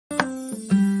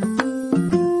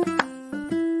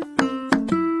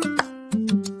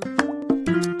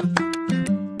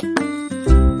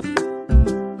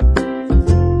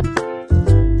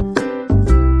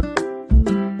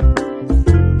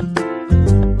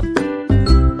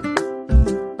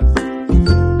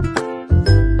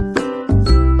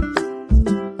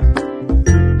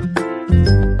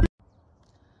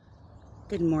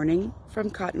Good morning from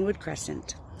Cottonwood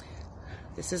Crescent.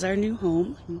 This is our new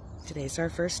home. Today's our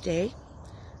first day.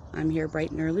 I'm here bright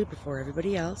and early before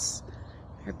everybody else.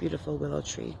 Our beautiful willow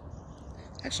tree.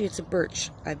 Actually, it's a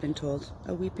birch, I've been told.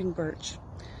 A weeping birch.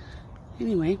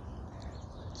 Anyway,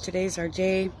 today's our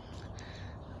day.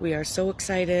 We are so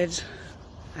excited.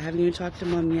 I haven't even talked to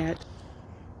Mom yet.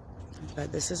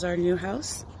 But this is our new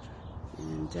house.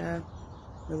 And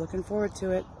we're looking forward to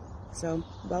it. So,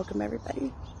 welcome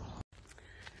everybody.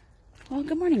 Well,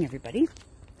 good morning everybody.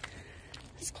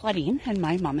 It's Claudine and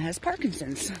my mom has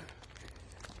Parkinson's.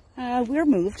 We're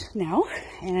moved now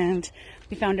and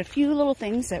we found a few little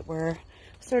things that were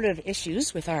sort of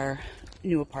issues with our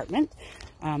new apartment.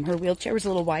 Her wheelchair was a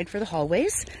little wide for the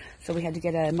hallways, so we had to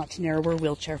get a much narrower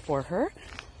wheelchair for her.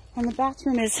 And the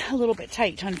bathroom is a little bit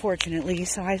tight, unfortunately,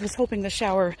 so I was hoping the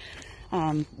shower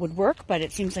would work, but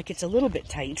it seems like it's a little bit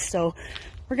tight. So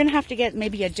we're gonna have to get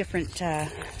maybe a different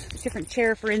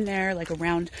chair for in there, like a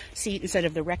round seat instead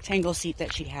of the rectangle seat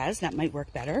that she has. That might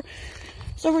work better.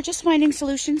 So we're just finding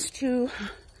solutions to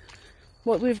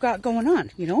what we've got going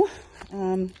on, you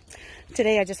know.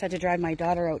 Today I just had to drive my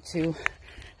daughter out to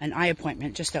an eye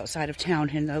appointment just outside of town,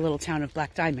 in the little town of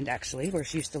Black Diamond, actually, where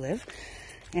she used to live.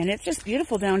 And it's just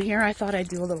beautiful down here. I thought I'd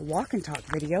do a little walk and talk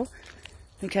video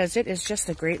because it is just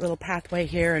a great little pathway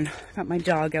here, and got my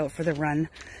dog out for the run.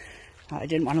 I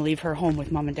didn't want to leave her home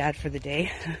with Mom and Dad for the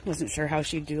day. Wasn't sure how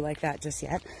she'd do like that just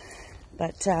yet.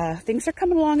 But things are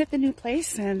coming along at the new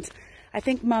place, and I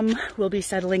think Mom will be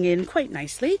settling in quite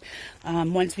nicely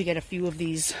once we get a few of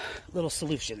these little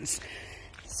solutions.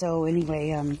 So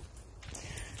anyway,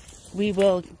 we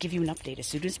will give you an update as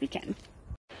soon as we can.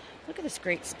 Look at this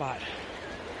great spot.